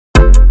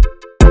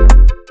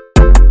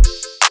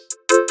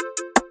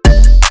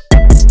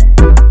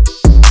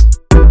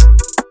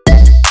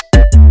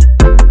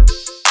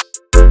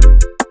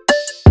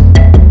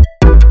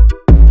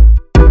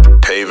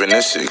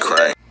this shit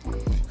crack.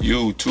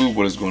 YouTube,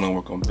 what is going on?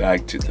 Welcome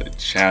back to the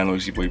channel.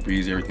 It's your boy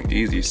Breezy, everything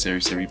easy.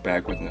 Siri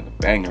back with another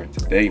banger. And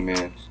today,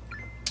 man,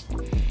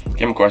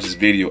 came across this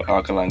video,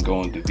 Adekunle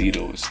and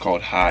Davido. It's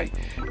called High,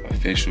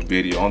 official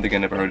video. I don't think I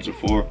never heard it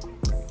before.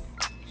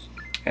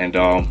 And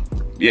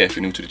yeah, if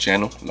you're new to the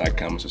channel, like,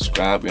 comment,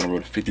 subscribe. We're on the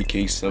road to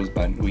 50K subs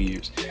by New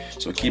Year's.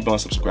 So keep on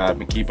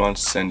subscribing, keep on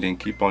sending,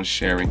 keep on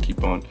sharing,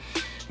 keep on.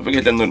 Don't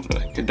forget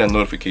that hit that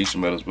notification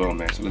bell as well,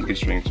 man. So let's get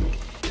straight into it.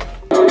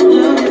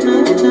 Love is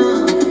not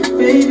enough,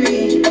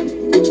 baby.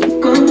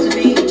 Come to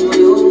me,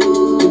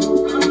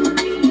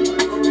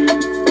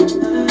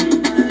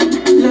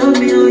 love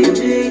me or you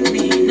hate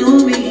me,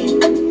 know me.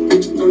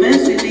 No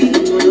mess with me,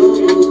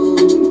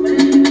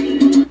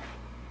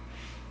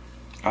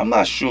 I'm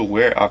not sure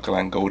where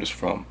Adekunle is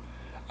from.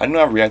 I know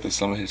I reacted to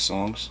some of his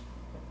songs,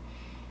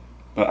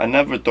 but I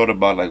never thought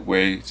about like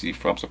where is he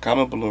from. So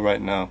comment below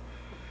right now.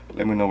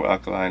 Let me know where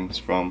Adekunle is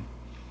from.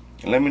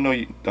 And let me know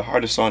the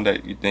hardest song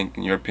that you think,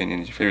 in your opinion,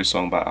 is your favorite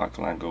song by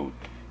Adekunle.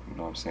 You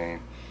know what I'm saying?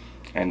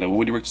 And what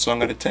would you rate the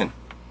song out of 10?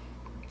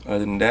 Other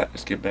than that,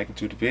 let's get back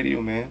into the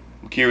video, man.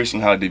 I'm curious on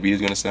how Davido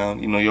is gonna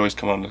sound. You know, you always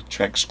come on the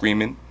track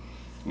screaming.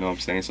 You know what I'm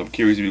saying? So I'm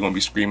curious if you're gonna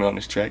be screaming on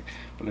this track.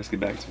 But let's get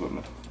back to it,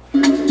 man.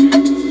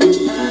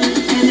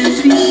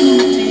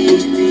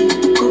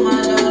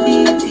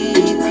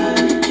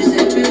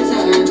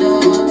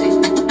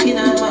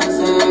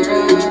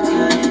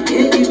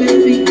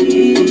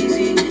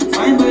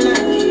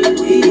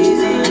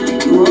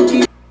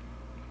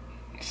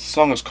 The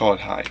song is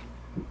called High.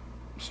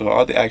 So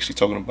are they actually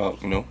talking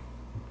about, you know,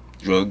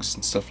 drugs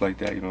and stuff like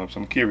that? You know, so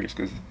I'm curious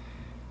because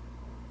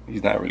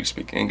he's not really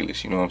speaking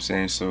English. You know what I'm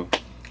saying? So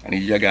I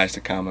need you guys to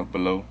comment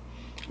below.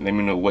 Let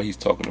me know what he's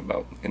talking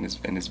about in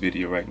this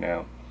video right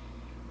now.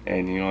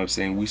 And you know what I'm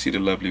saying? We see the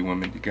lovely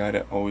women.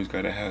 You always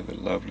gotta have the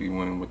lovely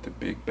women with the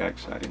big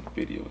backside in the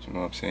videos. You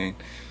know what I'm saying?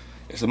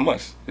 It's a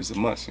must. It's a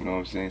must. You know what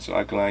I'm saying? So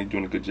Adekunle,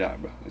 doing a good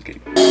job, bro. Let's get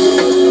it.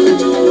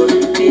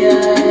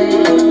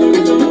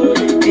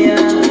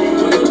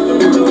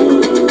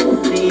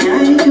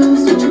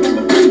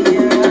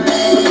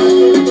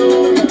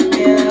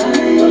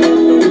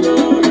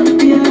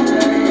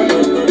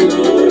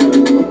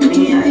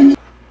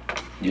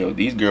 Yo,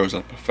 these girls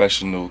are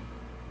professional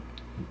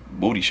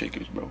booty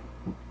shakers, bro.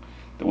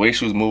 The way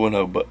she was moving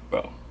her butt,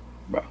 bro.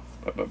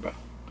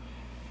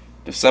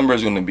 December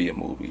is gonna be a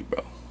movie,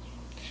 bro.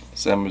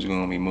 December is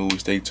gonna be a movie.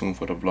 Stay tuned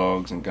for the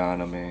vlogs in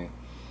Ghana, man.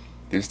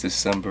 This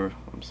December,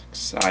 I'm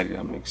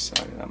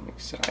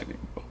excited,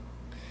 bro.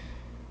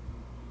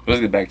 Let's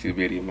get back to the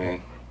video,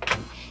 man.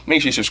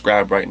 Make sure you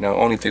subscribe right now.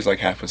 Only takes like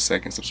half a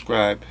second.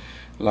 Subscribe,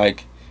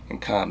 like,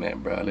 and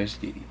comment, bro. Let's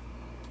get it.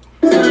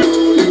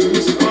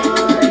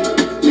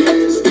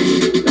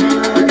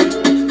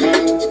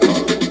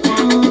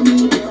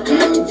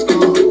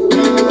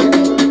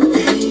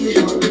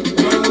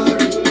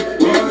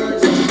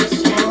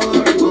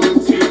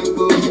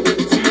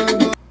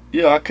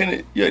 I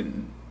couldn't. Yeah,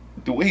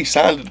 the way he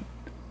sounded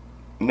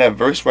in that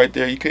verse right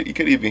there, you could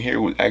even hear it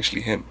was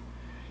actually him.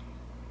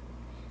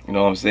 You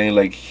know what I'm saying?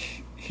 Like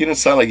he didn't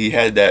sound like he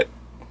had that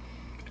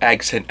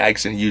accent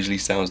he usually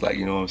sounds like.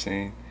 You know what I'm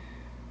saying?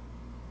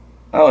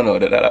 I don't know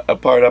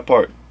that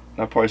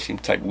part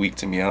seemed type weak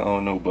to me. I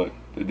don't know, but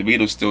the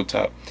Davido's still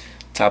top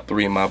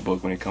 3 in my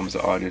book when it comes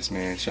to artists,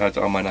 man. Shout out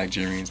to all my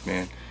Nigerians,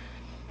 man.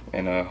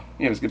 And yeah,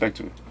 let's get back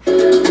to it.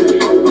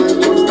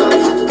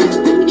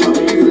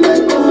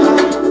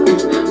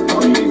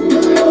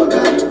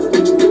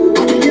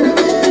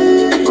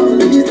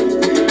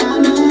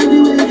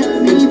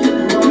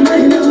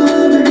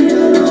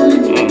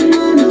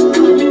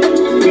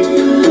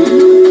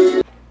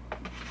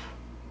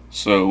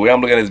 So the way I'm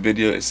looking at this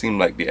video, it seemed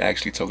like they're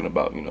actually talking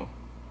about, you know,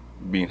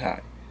 being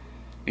high.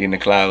 In the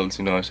clouds,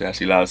 you know what I'm saying? I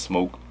see a lot of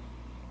smoke.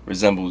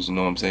 Resembles, you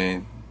know what I'm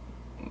saying?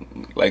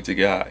 Like to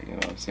get high, you know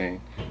what I'm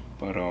saying?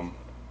 But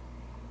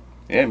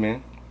yeah,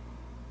 man.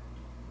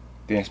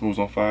 Dance moves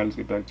on fire. Let's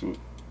get back to it.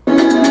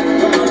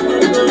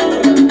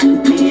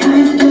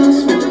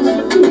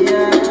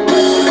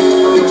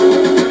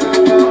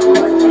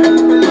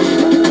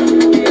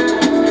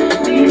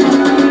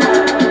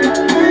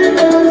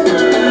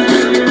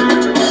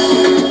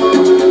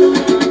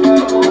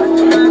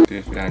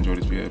 If you enjoyed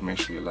this video, make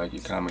sure you like,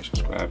 your comment,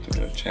 subscribe to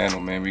the channel,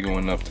 man. We're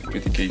going up to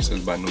 50K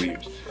subs by New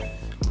Year's.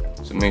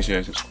 So make sure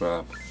you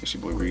subscribe. It's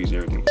your boy BREEZY,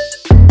 everything.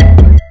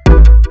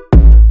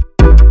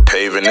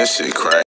 Paving this shit crack.